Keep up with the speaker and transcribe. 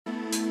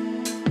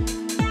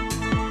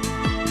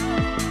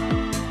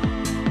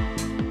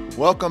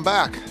Welcome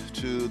back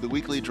to the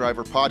Weekly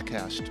Driver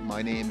Podcast.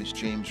 My name is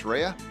James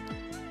Raia.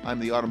 I'm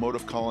the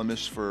automotive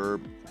columnist for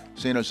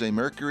San Jose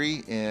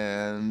Mercury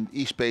and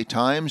East Bay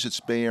Times. It's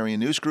Bay Area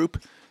News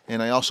Group.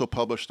 And I also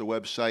publish the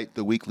website,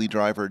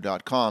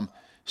 theweeklydriver.com.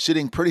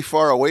 Sitting pretty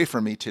far away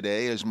from me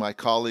today is my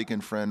colleague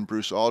and friend,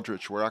 Bruce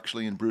Aldrich. We're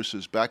actually in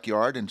Bruce's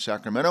backyard in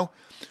Sacramento.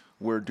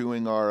 We're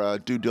doing our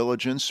due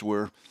diligence.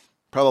 We're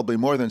probably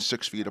more than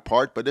 6 feet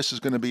apart, but this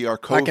is going to be our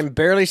I can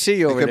barely see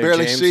you over there, I can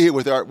barely James. see it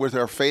with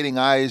our fading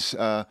eyes,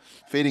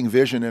 fading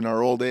vision in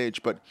our old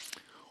age. But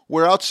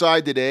we're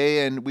outside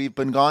today, and we've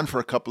been gone for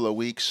a couple of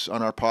weeks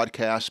on our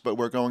podcast, but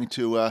we're going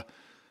to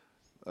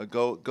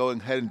go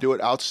ahead and do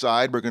it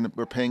outside.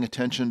 We're paying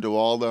attention to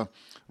all the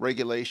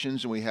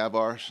regulations, and we have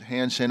our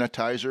hand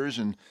sanitizers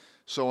and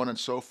so on and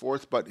so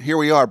forth. But here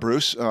we are,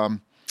 Bruce.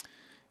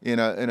 In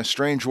a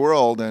strange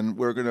world, and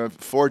we're going to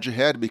forge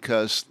ahead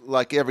because,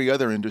 like every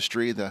other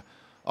industry, the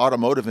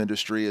automotive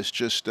industry has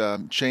just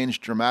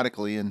changed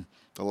dramatically in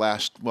the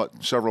last,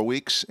 several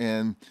weeks,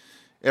 and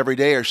every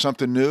day there's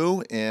something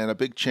new and a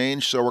big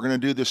change. So we're going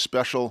to do this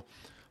special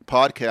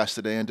podcast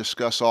today and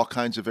discuss all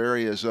kinds of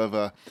areas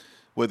of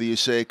whether you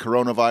say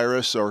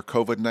coronavirus or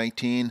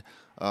COVID-19.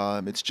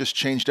 It's just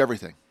changed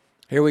everything.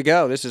 Here we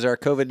go. This is our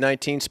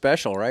COVID-19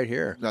 special right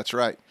here. That's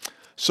right.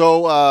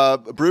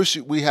 So, Bruce,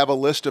 we have a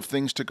list of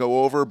things to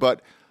go over,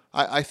 but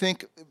I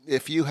think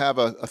if you have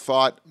a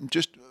thought,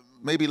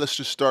 maybe let's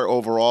just start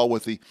overall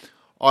with the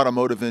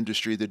automotive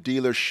industry, the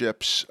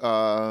dealerships,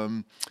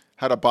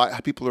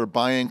 how people are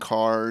buying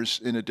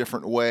cars in a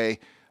different way.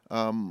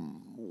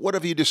 What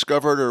have you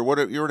discovered, or what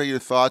are your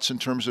thoughts in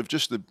terms of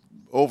just the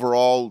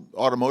overall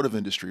automotive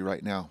industry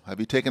right now?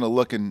 Have you taken a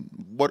look, and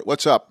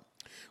what's up?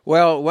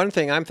 Well, one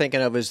thing I'm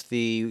thinking of is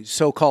the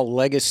so-called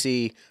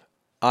legacy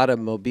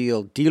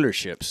automobile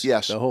dealerships.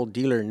 Yes. The whole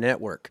dealer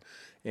network.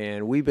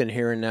 And we've been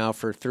hearing now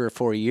for 3 or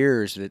 4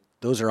 years that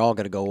those are all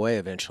going to go away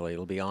eventually.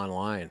 It'll be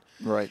online.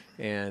 Right.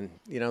 And,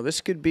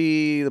 this could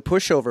be the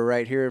pushover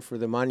right here for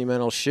the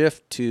monumental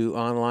shift to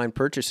online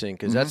purchasing,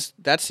 because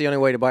that's the only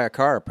way to buy a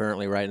car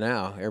apparently right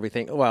now.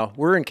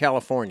 We're in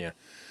California.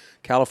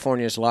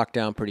 California is locked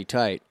down pretty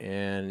tight,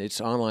 and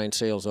it's online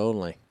sales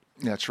only.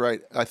 That's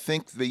right. I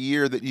think the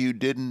year that you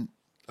didn't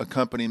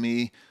accompany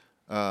me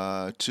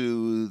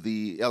to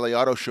the LA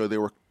Auto Show,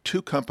 there were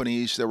 2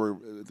 companies that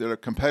are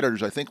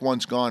competitors. I think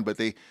one's gone, but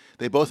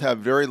they both have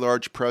very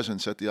large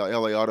presence at the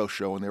LA Auto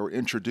Show, and they were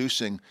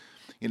introducing,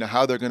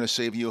 how they're going to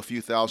save you a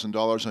few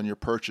 $1,000s on your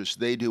purchase.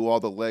 They do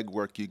all the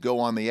legwork. You go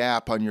on the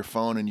app on your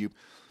phone and you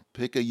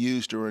pick a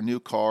used or a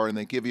new car, and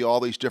they give you all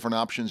these different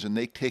options, and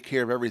they take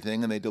care of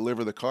everything, and they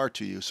deliver the car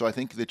to you. So I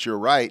think that you're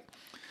right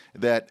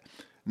that.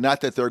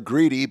 Not that they're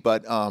greedy,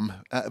 but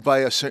by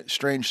a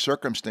strange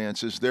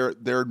circumstances,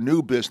 their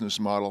new business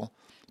model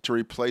to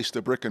replace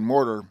the brick and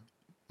mortar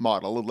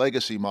model, the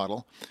legacy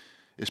model,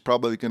 is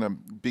probably going to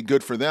be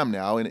good for them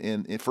now,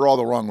 and for all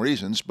the wrong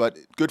reasons, but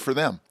good for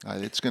them.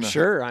 It's going to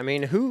Sure. I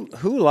mean,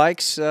 who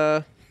likes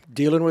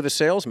dealing with a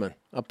salesman,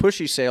 a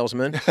pushy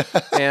salesman,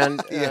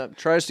 and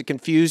tries to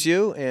confuse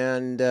you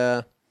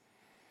and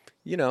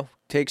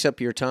takes up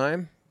your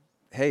time?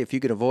 Hey, if you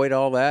could avoid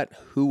all that,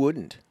 who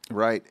wouldn't?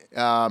 Right.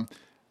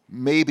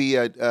 Maybe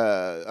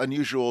a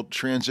unusual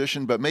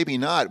transition, but maybe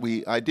not.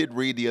 I did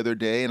read the other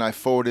day, and I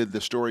forwarded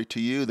the story to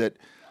you, that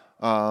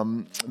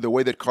the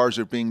way that cars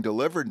are being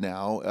delivered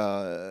now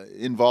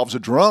involves a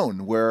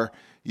drone, where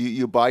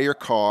you buy your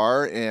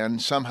car,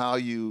 and somehow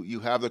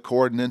you have the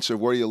coordinates of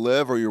where you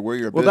live or where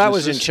your business is. Well, that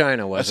was in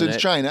China, wasn't it? That's in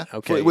China,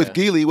 okay, with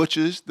Geely, which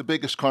is the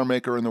biggest car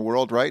maker in the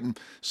world, right? And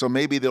so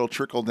maybe they'll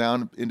trickle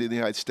down into the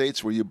United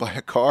States, where you buy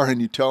a car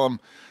and you tell them,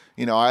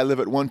 I live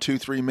at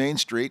 123 Main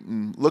Street,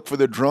 and look for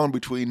the drone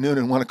between noon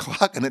and 1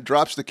 o'clock, and it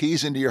drops the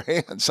keys into your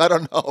hands. I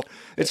don't know.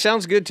 It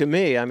sounds good to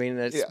me. I mean,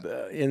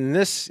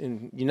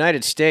 in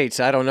United States,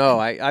 I don't know.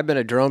 I've been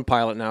a drone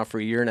pilot now for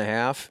a year and a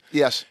half.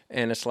 Yes.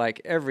 And it's like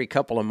every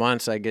couple of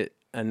months I get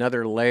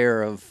another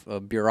layer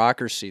of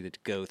bureaucracy to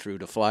go through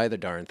to fly the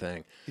darn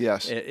thing.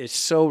 Yes. It's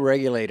so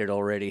regulated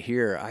already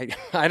here.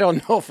 I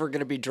don't know if we're going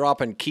to be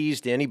dropping keys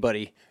to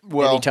anybody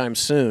anytime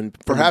soon.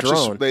 Perhaps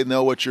they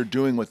know what you're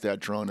doing with that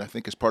drone, I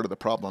think, is part of the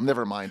problem.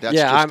 Never mind.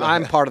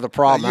 I'm part of the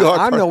problem.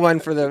 I'm the one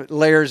for the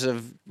layers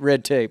of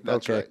red tape.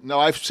 That's okay. Right. No,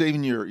 I've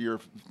seen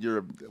your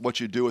what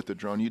you do with the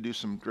drone. You do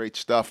some great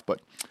stuff, but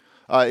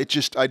I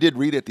did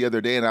read it the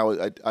other day, and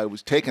I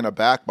was taken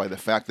aback by the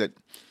fact that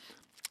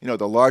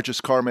the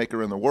largest car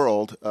maker in the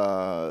world,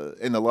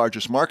 in the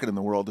largest market in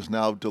the world, is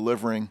now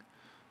delivering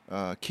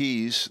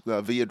keys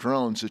via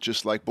drones. It's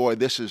just like, boy,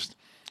 this is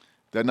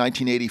the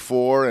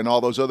 1984 and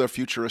all those other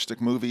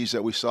futuristic movies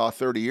that we saw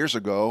 30 years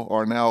ago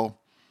are now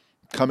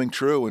coming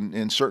true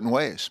in certain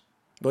ways.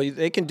 Well,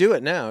 they can do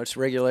it now. It's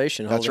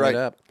regulation holding it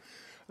up.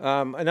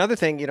 Another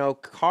thing,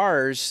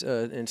 cars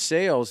and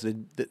sales,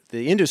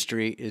 the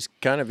industry is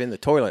kind of in the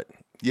toilet.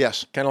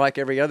 Yes. Kind of like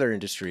every other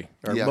industry,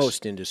 or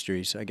most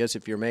industries. I guess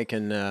if you're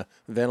making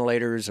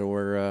ventilators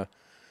or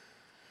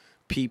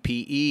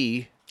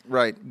PPE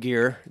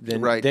gear,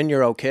 then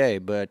you're okay.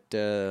 But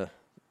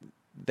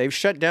they've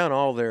shut down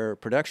all their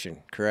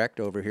production, correct,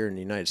 over here in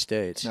the United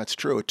States. That's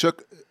true. It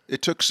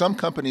took some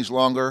companies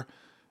longer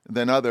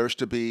than others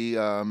to be,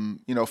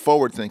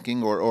 forward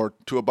thinking or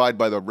to abide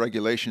by the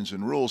regulations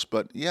and rules.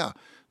 But yeah,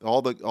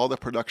 all the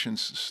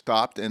productions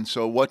stopped. And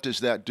so what does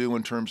that do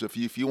in terms of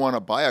if you want to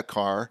buy a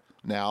car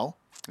now?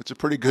 It's a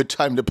pretty good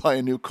time to buy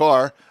a new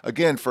car.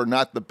 Again, for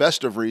not the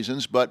best of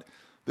reasons, but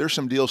there's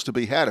some deals to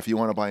be had if you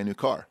want to buy a new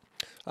car.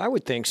 I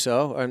would think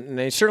so. And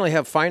they certainly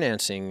have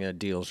financing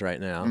deals right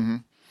now. Mm-hmm.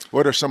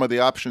 What are some of the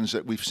options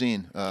that we've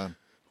seen?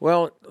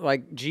 Well,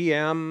 like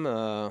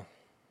GM,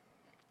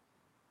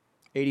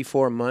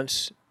 84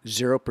 months,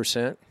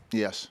 0%.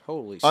 Yes.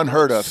 Holy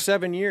unheard of.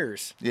 7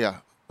 years. Yeah,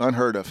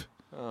 unheard of.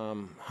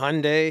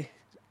 Hyundai,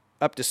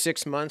 up to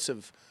 6 months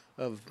of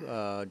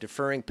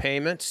deferring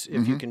payments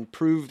if you can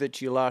prove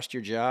that you lost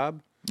your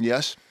job.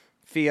 Yes.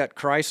 Fiat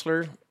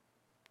Chrysler,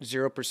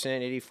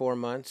 0%, 84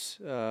 months.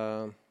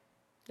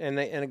 And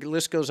the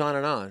list goes on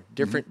and on.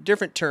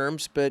 Different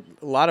terms, but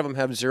a lot of them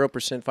have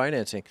 0%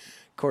 financing.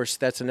 Of course,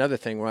 that's another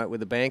thing, right, with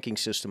the banking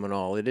system and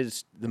all.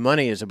 The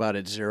money is about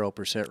at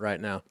 0% right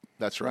now.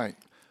 That's right.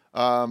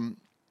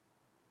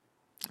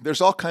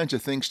 There's all kinds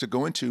of things to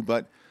go into,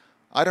 but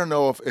I don't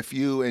know if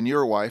you and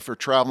your wife are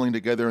traveling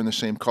together in the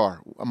same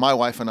car. My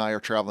wife and I are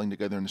traveling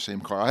together in the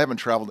same car. I haven't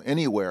traveled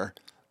anywhere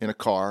in a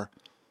car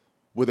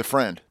with a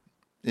friend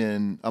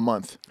in a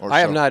month or so. I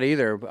have not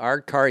either.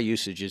 Our car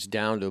usage is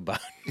down to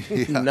about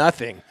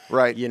nothing.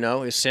 Right.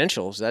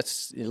 Essentials.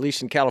 That's, at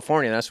least in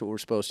California, that's what we're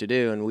supposed to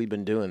do, and we've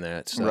been doing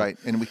that. So. Right.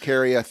 And we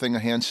carry a thing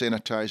of hand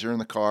sanitizer in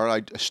the car.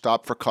 I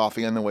stopped for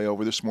coffee on the way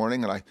over this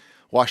morning, and I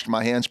washed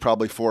my hands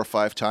probably 4 or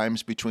 5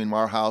 times between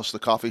our house, the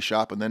coffee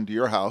shop, and then to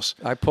your house.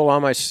 I pull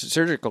on my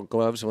surgical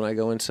gloves when I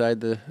go inside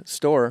the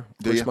store,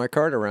 push my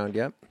cart around,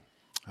 yep.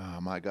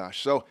 Oh, my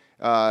gosh. So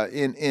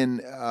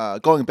in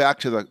going back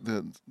to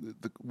the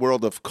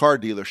world of car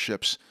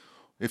dealerships,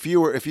 if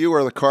you were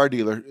the car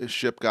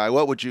dealership guy,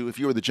 what would you, if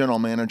you were the general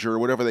manager or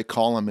whatever they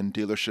call them in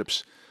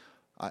dealerships,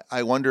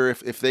 I wonder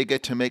if they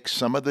get to make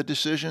some of the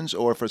decisions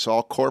or if it's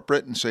all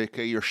corporate and say,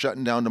 okay, you're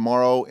shutting down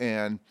tomorrow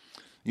and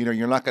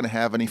you're not going to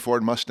have any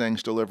Ford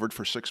Mustangs delivered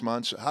for 6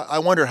 months. I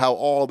wonder how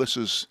all this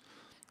is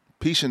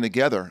piecing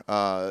together,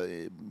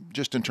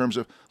 just in terms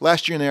of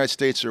last year in the United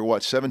States, there were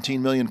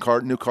 17 million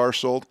new cars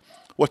sold.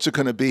 What's it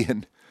going to be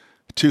in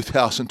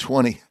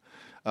 2020?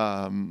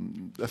 A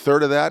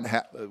third of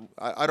that?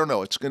 I don't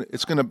know. It's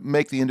going to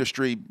make the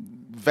industry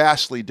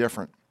vastly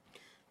different.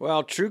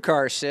 Well,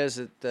 TrueCar says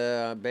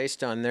that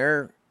based on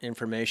their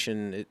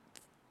information,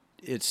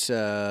 its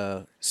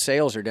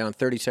sales are down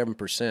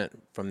 37%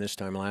 from this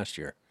time last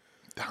year.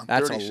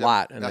 That's a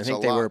lot, and I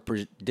think they were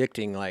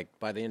predicting like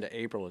by the end of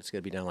April it's going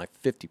to be down like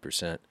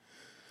 50%.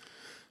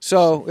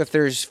 So if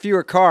there's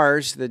fewer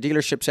cars, the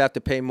dealerships have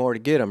to pay more to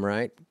get them,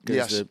 right?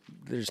 Yes.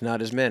 There's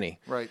not as many.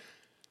 Right.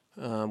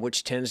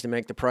 Which tends to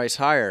make the price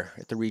higher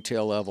at the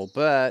retail level.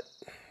 But,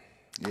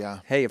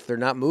 hey, if they're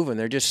not moving,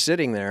 they're just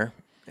sitting there.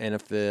 And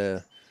if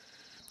the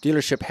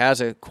dealership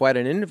has quite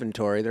an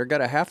inventory, they're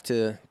going to have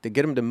to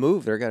get them to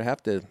move, they're going to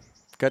have to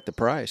cut the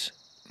price.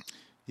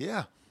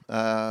 Yeah.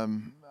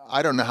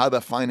 I don't know how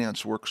the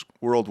finance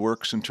world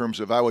works in terms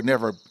of I would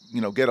never,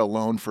 get a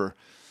loan for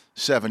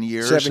 7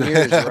 years. 7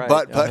 years, right.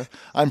 but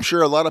I'm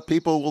sure a lot of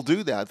people will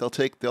do that. They'll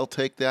take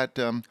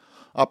that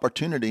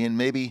opportunity, and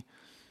maybe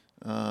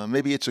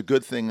it's a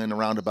good thing in a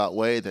roundabout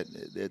way that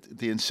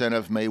the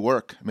incentive may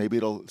work. Maybe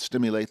it'll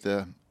stimulate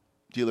the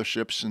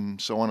dealerships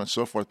and so on and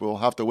so forth. But we'll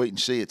have to wait and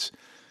see.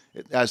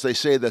 As they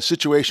say, the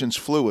situation's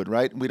fluid,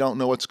 right? We don't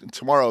know what's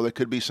tomorrow. There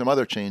could be some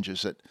other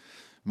changes that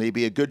may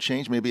be a good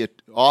change, maybe an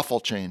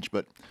awful change,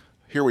 but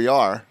here we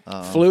are.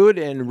 Fluid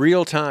and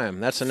real time.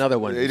 That's another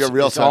one.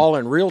 It's all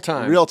in real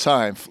time. Real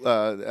time.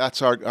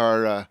 That's our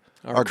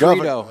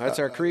credo. That's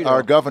our credo.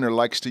 Our governor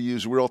likes to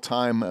use real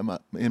time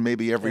in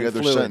maybe every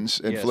other sentence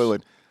and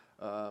fluid.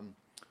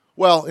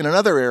 Well, in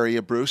another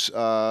area, Bruce.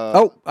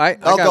 I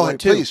got go one ahead,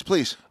 too.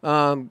 Please.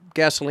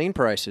 Gasoline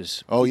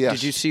prices. Oh, yes.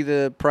 Did you see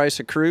the price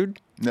of crude?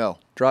 No.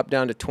 Dropped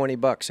down to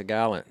 $20 a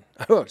gallon.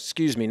 Oh,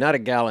 excuse me, not a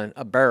gallon,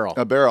 a barrel.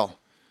 A barrel.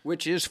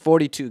 Which is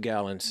 42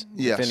 gallons,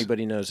 yes. if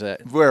anybody knows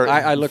that.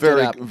 I looked it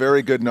up.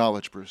 Very good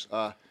knowledge, Bruce.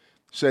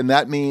 And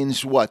that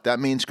means what?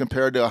 That means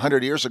compared to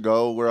 100 years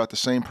ago, we're at the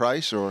same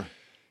price? Or?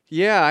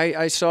 Yeah,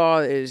 I saw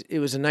it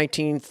was a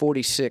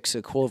 1946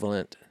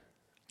 equivalent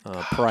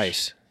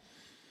price.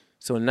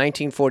 So in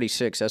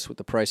 1946, that's what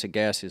the price of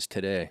gas is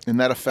today. And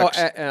that affects...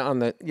 on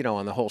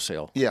the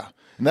wholesale. Yeah,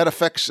 and that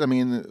affects,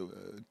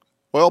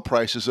 oil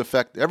prices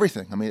affect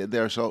everything.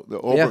 There's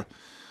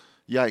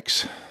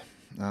yikes.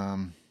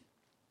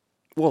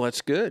 Well,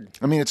 that's good.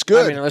 It's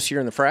good. Unless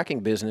you're in the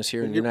fracking business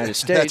here in the United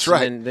States, that's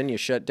right. Then you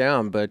shut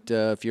down. But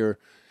if your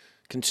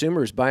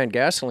consumer is buying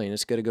gasoline,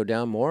 it's going to go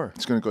down more.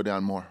 It's going to go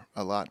down more,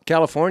 a lot.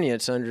 California,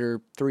 it's under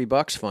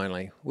 $3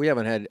 finally. We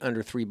haven't had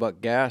under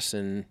 $3 gas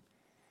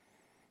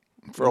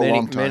for a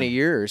long time. Many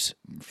years.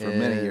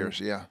 Many years,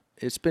 yeah.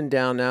 It's been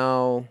down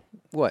now,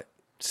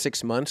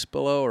 6 months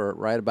below or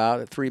right about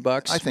at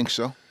 $3? I think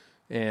so.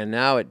 And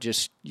now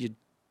you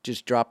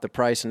just dropped the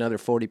price another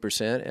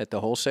 40% at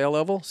the wholesale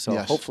level. So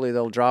Yes. hopefully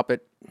they'll drop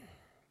it.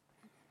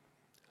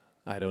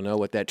 I don't know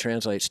what that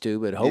translates to,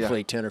 but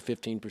hopefully 10 or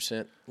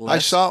 15%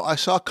 less. I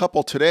saw a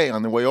couple today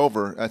on the way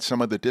over at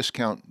some of the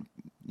discount,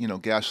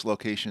 gas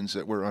locations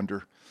that were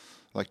under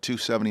like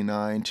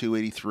 $2.79,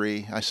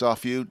 $2.83. I saw a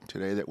few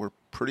today that were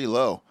pretty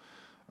low.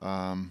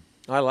 I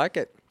like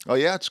it. Oh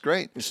yeah, it's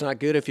great. It's not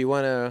good if you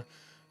want to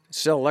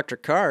sell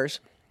electric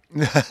cars.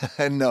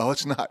 No,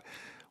 it's not.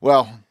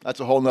 Well, that's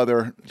a whole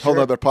nother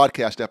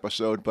podcast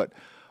episode. But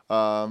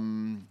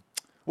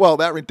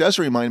that does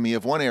remind me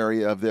of one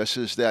area of this,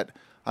 is that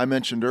I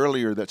mentioned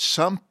earlier that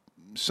some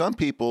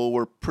people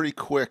were pretty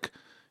quick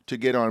to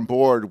get on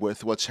board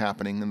with what's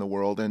happening in the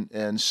world,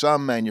 and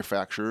some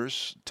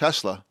manufacturers,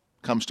 Tesla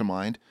comes to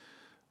mind,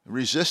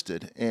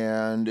 resisted,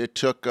 and it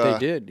took They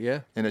did,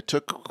 yeah. and it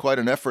took quite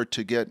an effort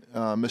to get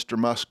Mr.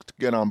 Musk to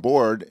get on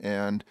board.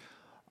 And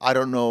I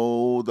don't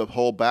know the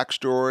whole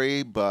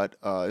backstory, but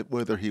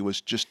whether he was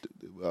just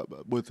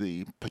with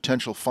the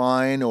potential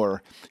fine,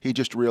 or he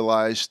just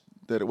realized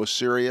that it was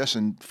serious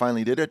and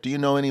finally did it. Do you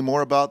know any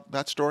more about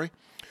that story?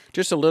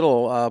 Just a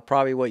little,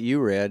 probably what you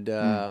read.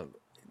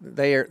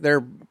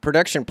 Their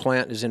production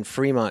plant is in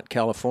Fremont,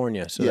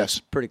 California, so Yes. that's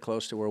pretty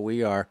close to where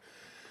we are.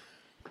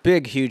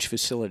 Big, huge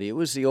facility. It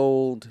was the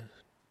old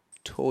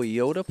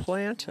Toyota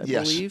plant, I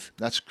Yes, believe.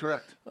 that's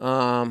correct.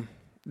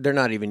 They're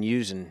not even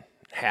using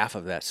half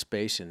of that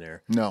space in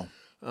there. No.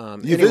 You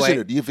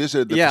Anyway,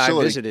 visited the yeah,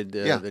 facility. I visited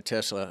the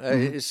Tesla.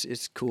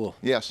 It's cool.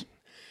 Yes.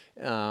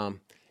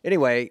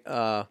 Anyway,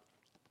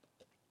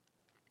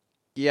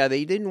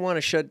 they didn't want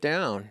to shut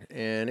down,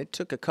 and it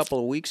took a couple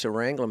of weeks of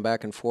wrangling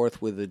back and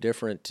forth with the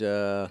different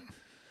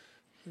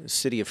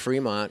city of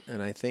Fremont,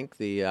 and I think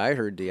I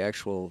heard the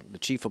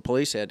chief of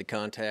police had to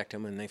contact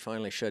him, and they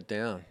finally shut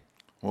down.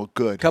 Well,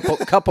 good.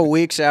 Couple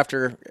weeks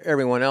after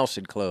everyone else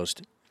had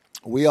closed.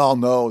 We all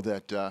know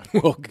that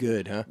Well,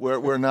 good, huh?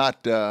 we're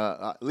not.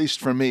 At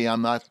least for me,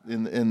 I'm not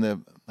in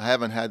the. I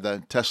haven't had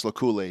the Tesla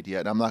Kool-Aid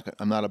yet. I'm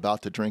not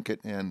about to drink it,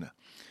 and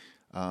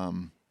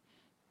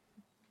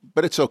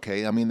but it's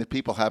okay. I mean, the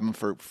people have them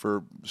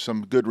for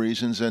some good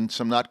reasons and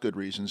some not good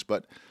reasons.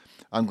 But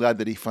I'm glad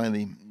that he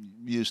finally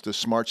used the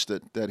smarts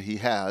that he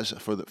has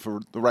for the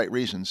right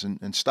reasons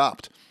and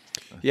stopped.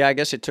 Yeah, I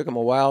guess it took him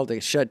a while to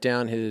shut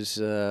down his,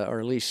 or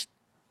at least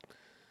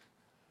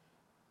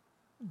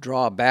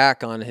draw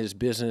back on his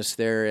business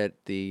there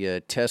at the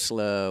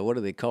Tesla, what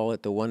do they call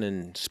it? The one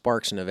in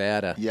Sparks,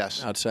 Nevada.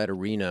 Yes. Outside of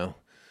Reno,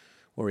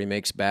 where he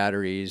makes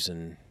batteries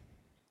and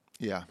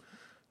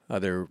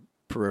other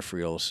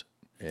peripherals.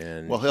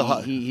 And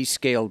he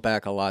scaled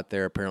back a lot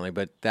there, apparently,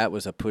 but that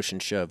was a push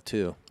and shove,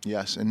 too.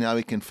 Yes, and now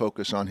he can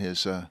focus on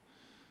his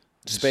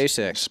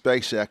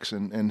SpaceX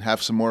and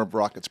have some more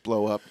rockets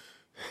blow up,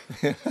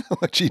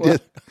 which he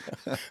did.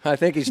 I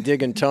think he's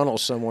digging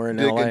tunnels somewhere in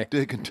L.A.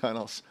 Digging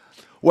tunnels.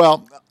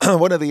 Well,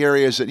 one of the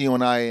areas that you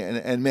and I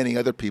and many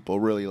other people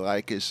really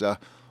like is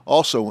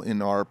also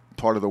in our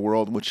part of the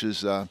world, which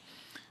is,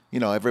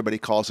 everybody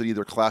calls it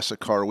either Classic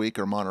Car Week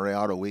or Monterey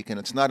Auto Week, and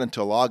it's not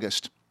until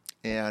August.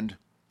 And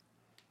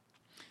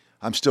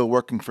I'm still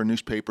working for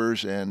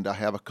newspapers, and I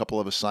have a couple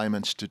of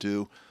assignments to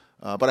do.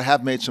 But I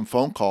have made some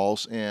phone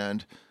calls,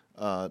 and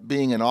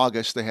being in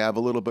August, they have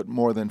a little bit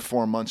more than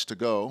 4 months to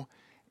go.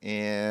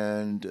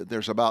 And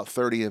there's about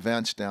 30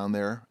 events down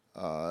there,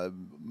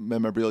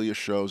 memorabilia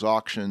shows,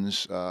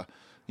 auctions,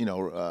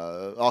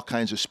 all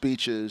kinds of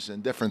speeches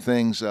and different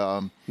things.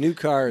 New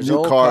cars,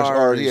 old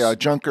cars.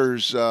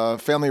 Junkers,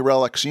 family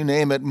relics, you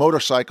name it,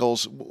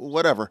 motorcycles,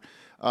 whatever,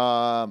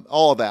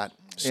 all of that.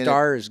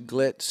 Stars,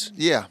 glitz.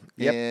 Yeah,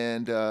 Yep.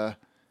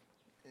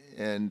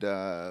 and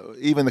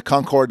even the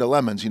Concord de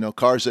Lemons,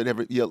 cars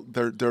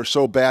that they're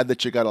so bad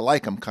that you got to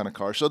like them, kind of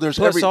cars. So there's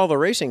plus all the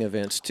racing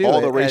events too.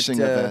 All the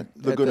racing event,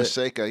 Laguna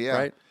Seca,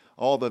 right?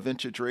 All the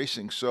vintage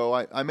racing. So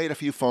I made a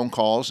few phone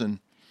calls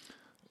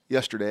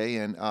yesterday,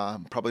 and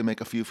probably make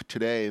a few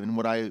today. And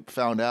what I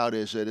found out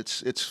is that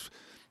it's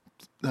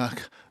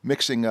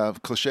mixing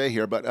cliche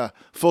here, but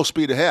full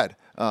speed ahead.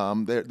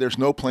 There's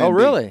no plan B. Oh,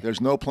 really?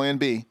 There's no plan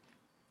B.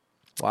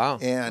 Wow.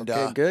 And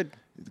okay,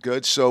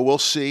 good. So we'll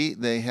see.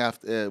 They have.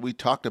 We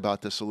talked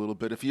about this a little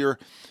bit. If you're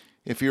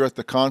at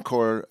the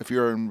Concours, if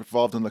you're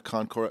involved in the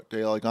Concours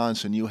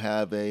d'Elegance, and you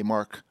have a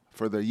mark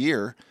for the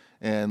year,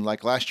 and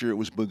like last year it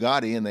was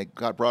Bugatti, and they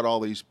brought all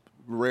these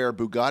rare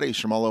Bugattis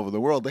from all over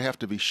the world. They have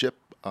to be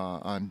shipped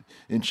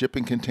in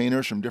shipping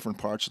containers from different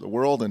parts of the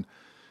world, and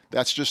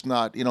that's just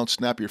not. You don't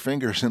snap your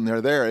fingers and they're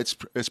there.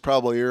 It's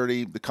probably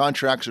already, the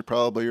contracts are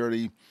probably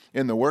already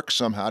in the works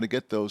somehow to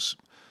get those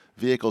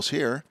vehicles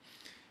here.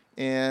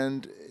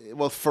 And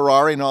well,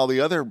 Ferrari and all the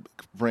other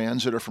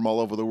brands that are from all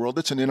over the world,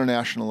 it's an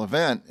international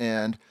event.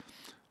 And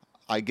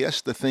I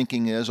guess the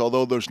thinking is,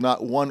 although there's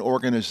not one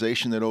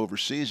organization that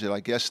oversees it, I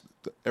guess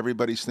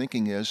everybody's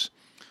thinking is,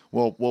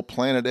 well, we'll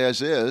plan it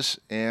as is,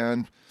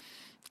 and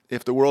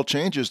if the world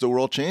changes, the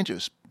world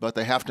changes. But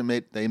they have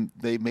to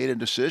they made a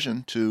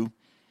decision to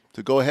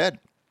go ahead.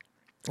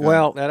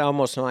 Well, that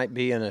almost might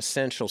be an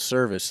essential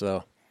service,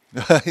 though.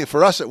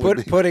 For us, it would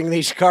be. Putting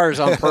these cars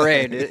on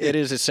parade. It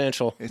is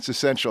essential. It's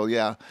essential,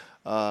 yeah.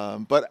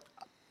 But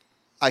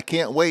I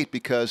can't wait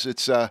because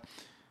it's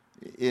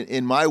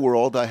in my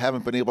world. I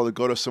haven't been able to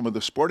go to some of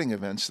the sporting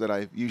events that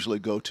I usually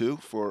go to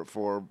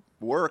for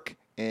work.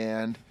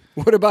 And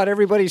what about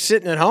everybody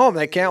sitting at home?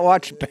 They can't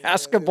watch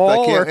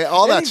basketball or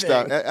all that anything.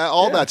 stuff.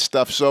 All that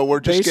stuff. So we're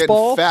just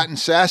Baseball? getting fat and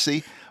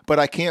sassy. But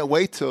I can't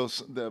wait till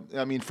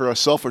for a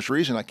selfish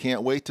reason, I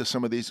can't wait till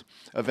some of these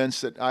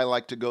events that I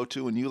like to go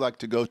to and you like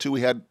to go to.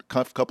 We had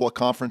a couple of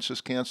conferences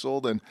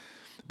canceled,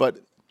 but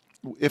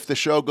if the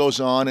show goes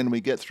on and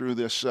we get through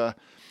this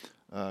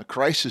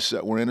crisis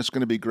that we're in, it's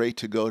going to be great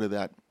to go to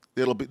that.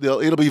 It'll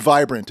be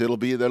vibrant. There'll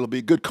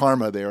be good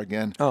karma there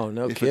again. Oh,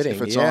 no kidding!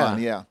 If it's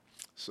on, yeah.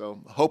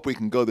 So hope we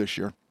can go this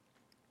year.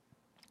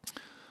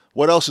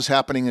 What else is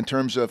happening in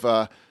terms of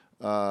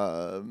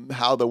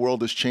how the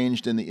world has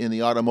changed in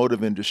the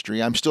automotive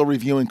industry? I'm still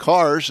reviewing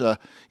cars. I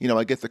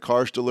get the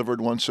cars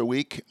delivered once a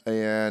week,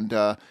 and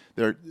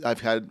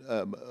I've had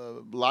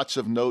lots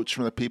of notes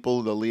from the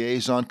people, the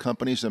liaison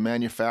companies, the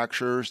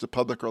manufacturers, the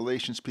public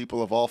relations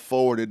people have all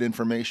forwarded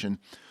information.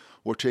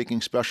 We're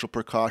taking special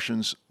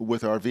precautions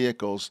with our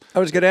vehicles. I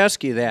was going to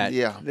ask you that.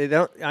 Yeah, they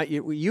don't.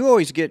 You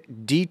always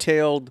get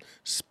detailed,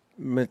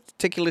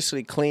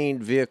 meticulously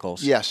cleaned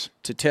vehicles. Yes.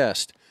 To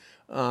test.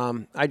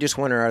 I just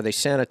wonder, are they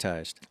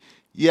sanitized?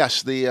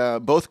 Yes,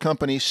 both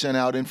companies sent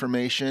out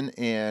information,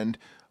 and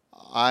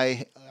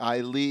I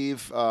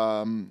leave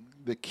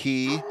the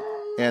key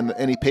and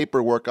any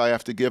paperwork I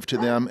have to give to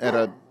them at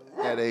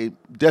a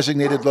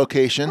designated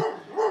location,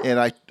 and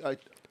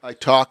I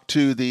talk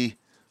to the.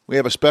 We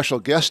have a special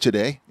guest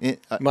today.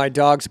 My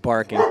dog's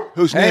barking.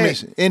 Whose name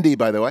is Indy,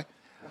 by the way.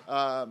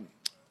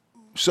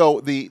 So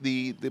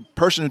the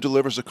person who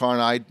delivers the car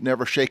and I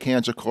never shake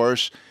hands, of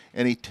course,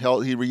 and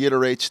he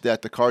reiterates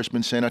that the car's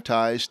been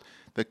sanitized,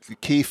 the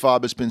key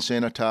fob has been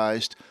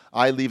sanitized.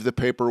 I leave the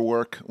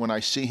paperwork when I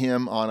see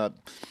him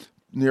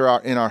in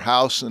our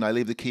house, and I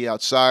leave the key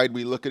outside.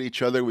 We look at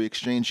each other, we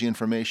exchange the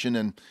information,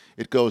 and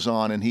it goes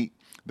on. And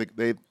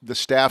the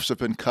staffs have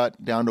been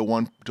cut down to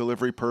one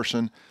delivery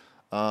person,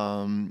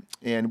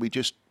 and we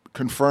just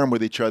confirm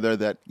with each other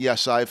that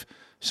yes, I've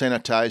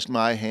sanitized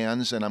my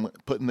hands, and I'm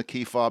putting the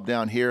key fob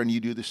down here, and you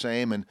do the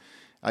same. And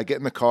I get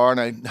in the car,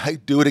 and I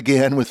do it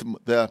again with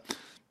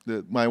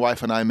my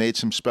wife and I made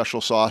some special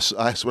sauce.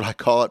 That's what I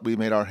call it. We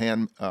made our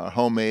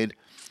homemade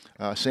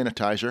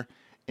sanitizer.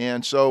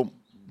 And so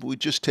we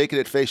just take it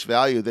at face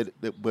value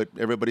but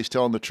everybody's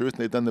telling the truth,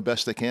 and they've done the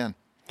best they can.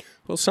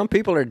 Well, some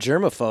people are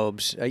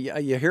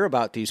germaphobes. You hear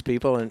about these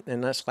people,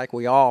 and that's like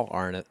we all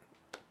aren't it.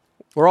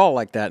 We're all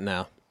like that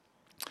now.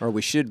 Or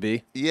we should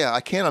be. Yeah, I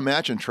can't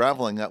imagine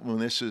traveling when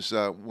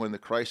when the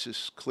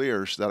crisis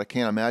clears. That I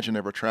can't imagine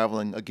ever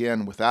traveling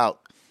again without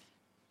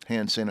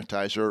hand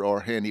sanitizer or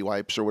handy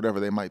wipes or whatever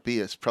they might be.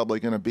 It's probably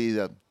going to be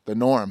the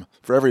norm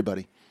for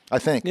everybody, I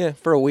think. Yeah,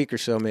 for a week or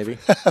so maybe.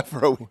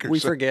 For a week or so. We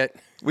forget.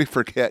 We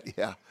forget.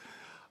 Yeah.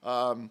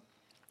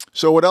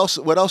 So what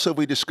else have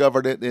we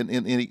discovered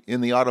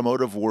in the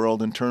automotive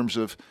world in terms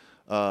of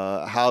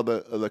how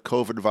the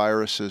COVID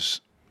virus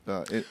has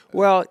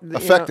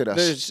affected us?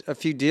 There's a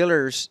few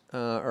dealers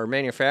or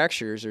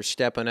manufacturers are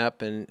stepping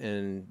up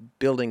and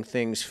building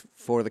things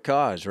for the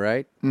cause,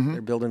 right? Mm-hmm.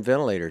 They're building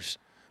ventilators.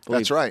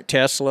 That's right.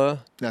 Tesla.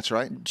 That's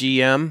right.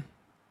 GM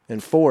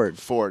and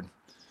Ford.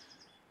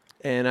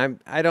 And I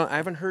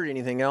haven't heard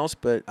anything else,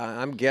 but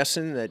I'm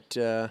guessing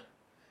that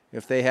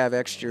if they have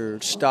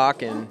extra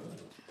stock in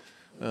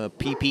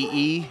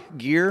PPE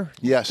gear,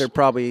 yes, they're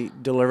probably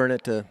delivering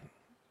it to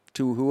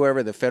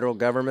whoever, the federal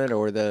government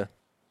or the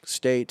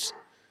states.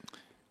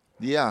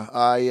 Yeah,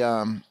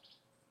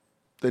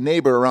 the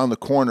neighbor around the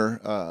corner,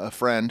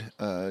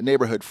 a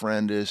neighborhood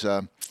friend, is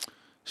a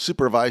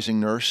supervising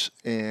nurse,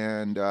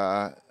 and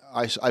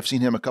I've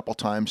seen him a couple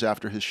times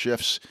after his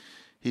shifts.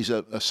 He's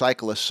a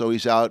cyclist, so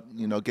he's out,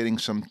 getting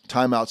some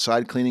time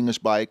outside, cleaning his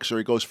bikes, or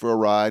he goes for a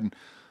ride.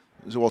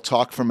 So we'll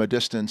talk from a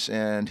distance,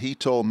 and he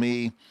told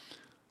me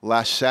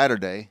last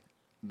Saturday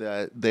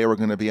that they were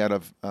going to be out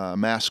of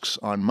masks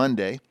on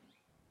Monday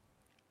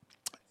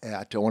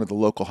at one of the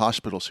local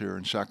hospitals here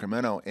in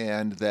Sacramento,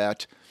 and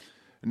that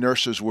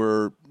nurses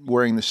were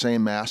wearing the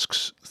same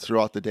masks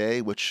throughout the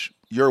day, which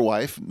your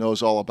wife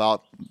knows all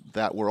about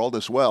that world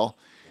as well,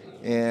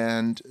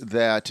 and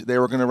that they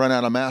were going to run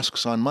out of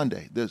masks on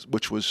Monday,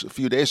 which was a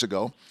few days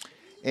ago.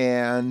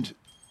 And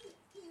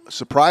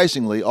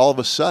surprisingly, all of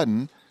a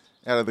sudden,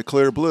 out of the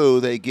clear blue,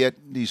 they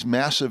get these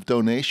massive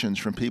donations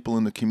from people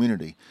in the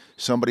community.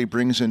 Somebody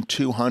brings in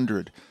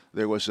 200.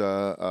 There was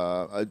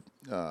a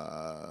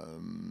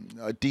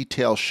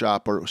detail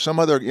shop or some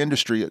other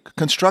industry,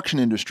 construction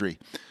industry.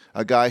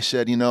 A guy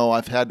said,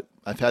 I've had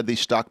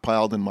these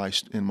stockpiled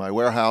in my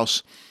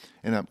warehouse,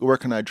 and where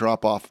can I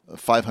drop off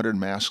 500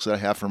 masks that I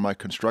have for my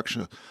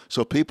construction?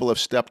 So people have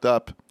stepped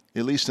up,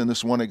 at least in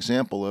this one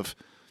example of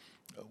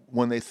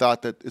when they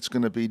thought that it's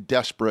going to be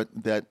desperate,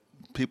 that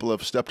people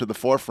have stepped to the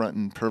forefront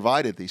and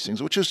provided these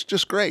things, which is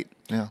just great.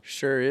 Yeah,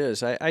 sure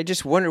is. I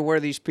just wonder where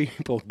these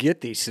people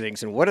get these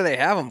things and what do they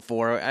have them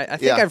for. I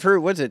think I've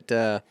heard,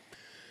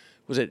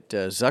 was it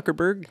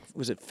Zuckerberg?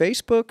 Was it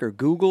Facebook or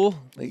Google?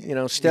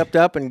 Stepped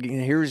up and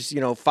here's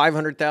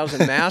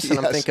 500,000 masks, and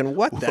I'm Yes. thinking,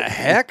 what the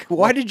heck?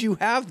 Why did you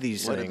have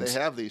these Why things? did they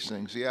have these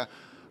things? Yeah.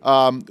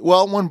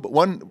 Well,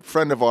 one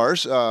friend of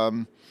ours,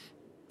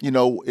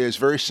 is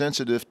very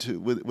sensitive to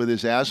with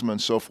his asthma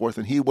and so forth,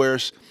 and he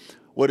wears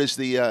what is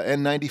the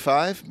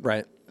N95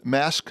 Right.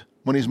 mask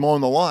when he's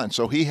mowing the lawn.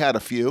 So he had a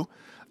few,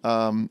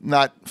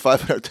 not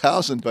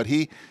 500,000, but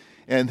he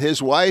and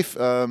his wife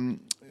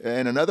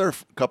and another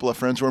couple of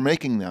friends were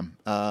making them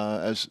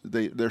as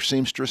they're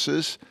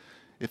seamstresses,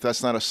 if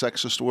that's not a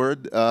sexist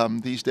word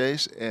these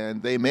days,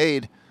 and they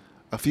made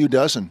a few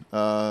dozen.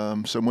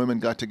 Some women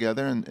got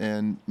together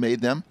and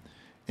made them,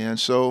 and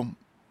so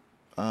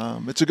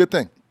it's a good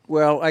thing.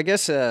 Well, I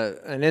guess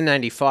an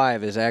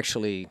N95 is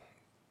actually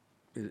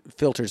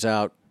filters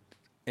out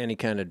any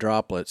kind of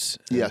droplets.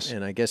 Yes.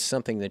 And I guess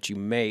something that you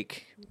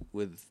make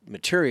with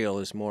material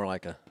is more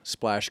like a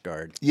splash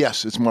guard.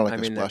 Yes, it's more like I a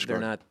mean, splash they're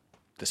guard. not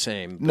the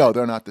same. No,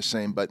 they're not the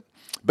same, but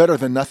better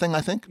than nothing,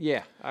 I think.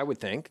 Yeah, I would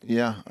think.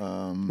 Yeah.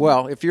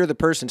 Well, if you're the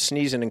person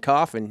sneezing and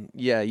coughing,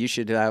 yeah, you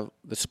should have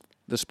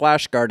the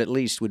splash guard at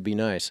least would be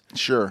nice.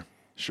 Sure.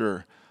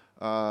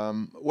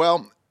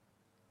 Well,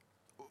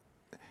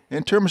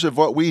 in terms of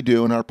what we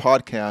do in our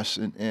podcasts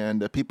and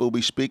the people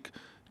we speak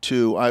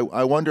to,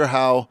 I wonder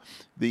how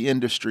the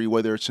industry,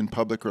 whether it's in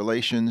public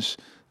relations,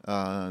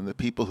 the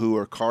people who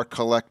are car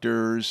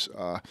collectors,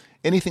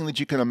 anything that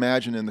you can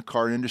imagine in the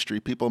car industry,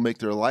 people make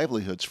their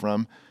livelihoods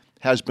from,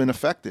 has been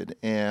affected.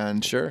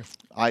 And Sure.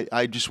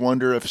 I just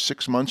wonder if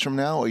 6 months from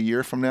now, a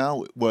year from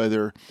now,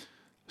 whether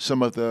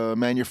some of the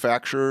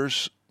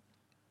manufacturers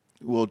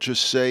will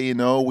just say,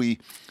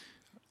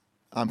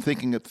 I'm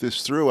thinking of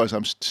this through as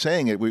I'm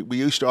saying it. We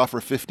used to offer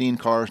 15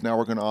 cars. Now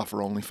we're going to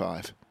offer only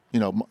 5,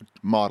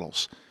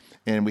 models.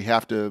 And we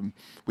had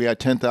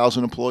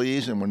 10,000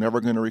 employees, and we're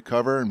never going to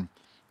recover. And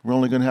we're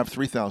only going to have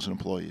 3,000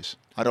 employees.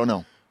 I don't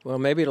know. Well,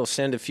 maybe it'll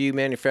send a few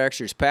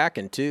manufacturers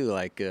packing too,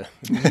 like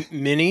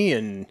Mini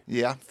and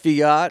Yeah.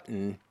 Fiat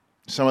and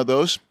Some of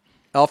those.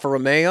 Alfa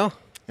Romeo.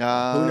 Who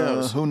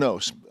knows? Who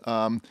knows?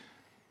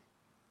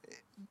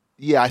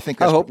 Yeah, I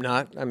think I that's hope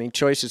not. I mean,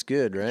 choice is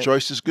good, right?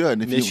 choice is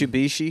good. If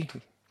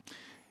Mitsubishi.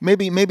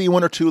 maybe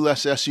one or two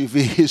less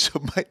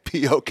SUVs might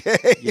be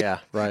okay. Yeah,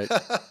 right.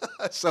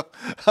 So,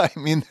 I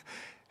mean,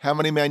 how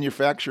many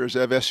manufacturers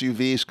have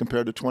SUVs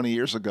compared to 20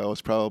 years ago?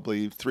 It's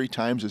probably 3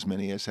 times as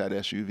many as had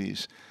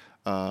SUVs.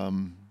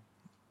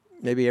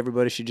 Maybe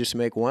everybody should just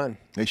make one.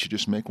 They should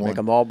just make one. Make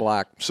them all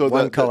black. So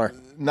one color.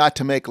 Not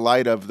to make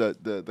light of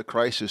the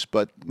crisis,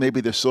 but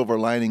maybe the silver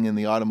lining in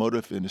the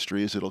automotive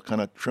industry is it'll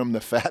kind of trim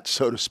the fat,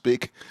 so to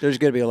speak. There's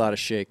going to be a lot of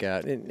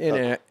shakeout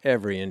in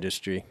every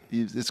industry.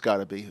 It's got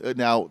to be.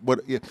 Now,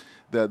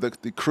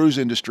 the cruise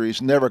industry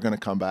is never going to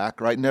come back,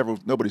 right?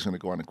 Nobody's going to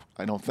go on.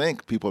 I don't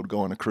think people would go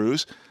on a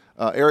cruise.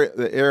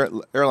 The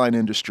airline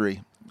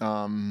industry.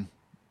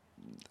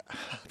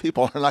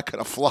 People are not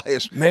going to fly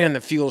as. Man, the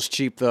fuel's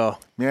cheap though.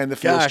 Man, the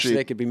fuel's Gosh, cheap.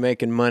 they could be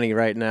making money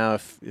right now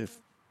if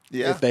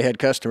they had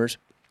customers.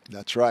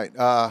 That's right.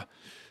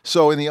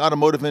 So in the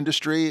automotive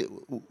industry,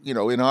 in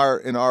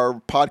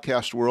our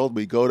podcast world,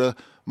 we go to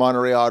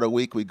Monterey Auto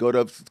Week, we go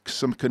to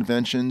some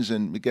conventions,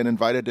 and we get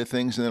invited to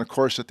things. And then, of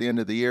course, at the end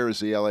of the year is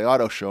the LA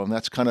Auto Show, and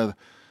that's kind of,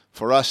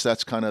 for us,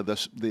 that's kind of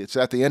it's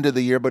at the end of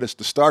the year, but it's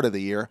the start of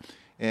the year.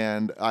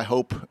 And I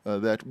hope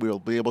that we'll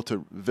be able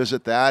to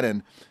visit that,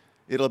 and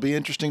it'll be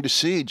interesting to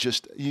see.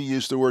 Just you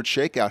used the word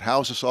shakeout. How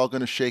is this all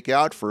going to shake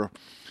out for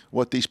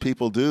what these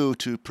people do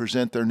to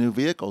present their new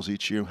vehicles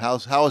each year? How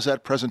is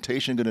that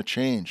presentation going to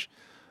change?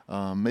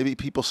 Maybe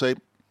people say,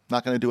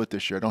 not going to do it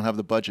this year. I don't have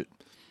the budget.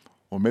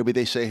 Or maybe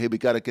they say, hey, we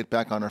got to get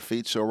back on our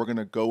feet, so we're going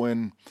to go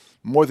in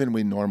more than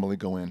we normally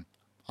go in.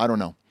 I don't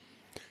know.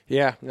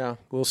 Yeah, no,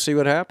 we'll see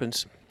what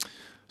happens.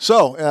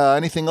 So,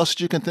 anything else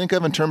that you can think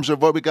of in terms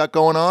of what we got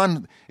going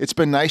on? It's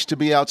been nice to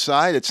be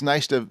outside. It's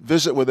nice to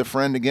visit with a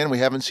friend again. We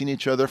haven't seen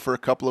each other for a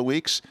couple of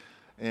weeks.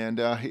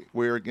 And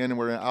we're in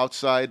an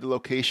outside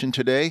location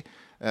today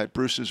at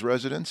Bruce's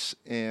residence.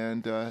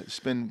 And it's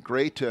been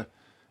great to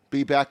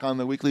be back on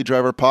the Weekly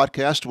Driver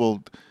podcast.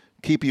 We'll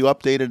keep you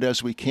updated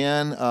as we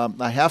can.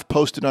 I have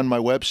posted on my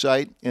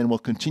website and will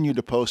continue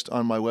to post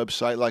on my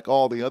website, like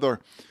all the other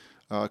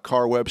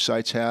car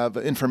websites have,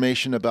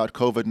 information about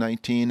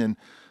COVID-19 and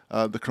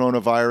the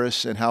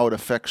coronavirus and how it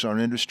affects our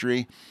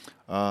industry.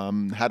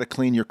 How to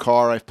clean your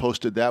car, I've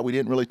posted that. We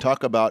didn't really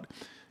talk about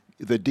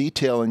the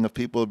detailing of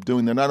people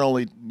doing. They're not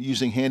only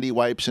using handy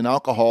wipes and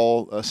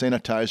alcohol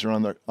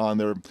sanitizer on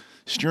their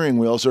steering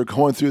wheels. They're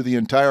going through the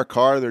entire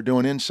car. They're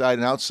doing inside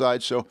and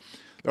outside. So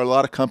there are a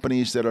lot of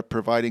companies that are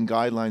providing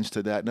guidelines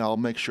to that, and I'll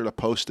make sure to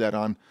post that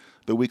on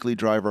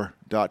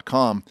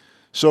theweeklydriver.com.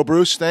 So,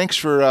 Bruce, thanks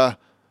for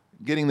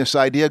getting this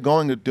idea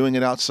going to doing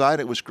it outside.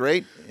 It was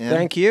great. And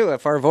thank you.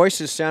 If our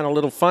voices sound a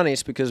little funny,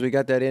 it's because we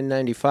got that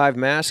N95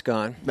 mask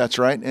on. That's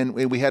right. And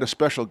we had a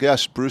special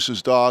guest,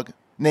 Bruce's dog,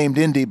 named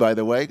Indy, by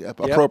the way.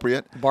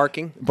 Appropriate.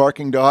 Barking.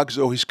 Barking dogs,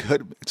 always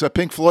good. It's a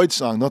Pink Floyd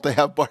song. Don't they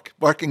have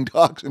barking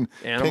dogs and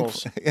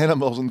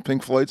animals in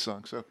Pink Floyd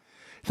song? So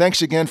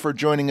Thanks again for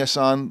joining us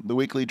on the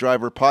Weekly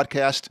Driver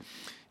Podcast.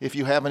 If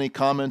you have any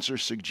comments or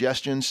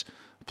suggestions,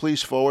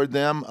 please forward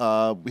them.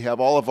 We have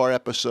all of our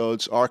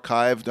episodes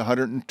archived,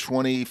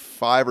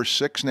 125 or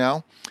 6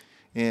 now,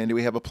 and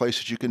we have a place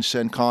that you can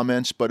send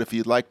comments. But if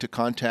you'd like to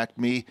contact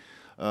me,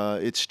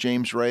 it's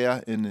James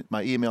Raia, and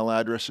my email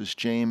address is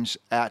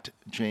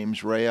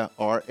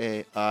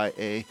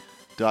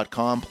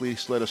james@jamesraia.com.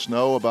 Please let us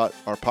know about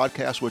our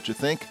podcast, what you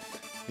think,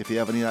 if you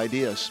have any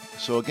ideas.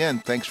 So again,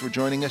 thanks for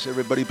joining us.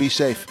 Everybody be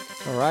safe.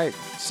 All right.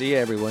 See you,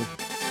 everyone.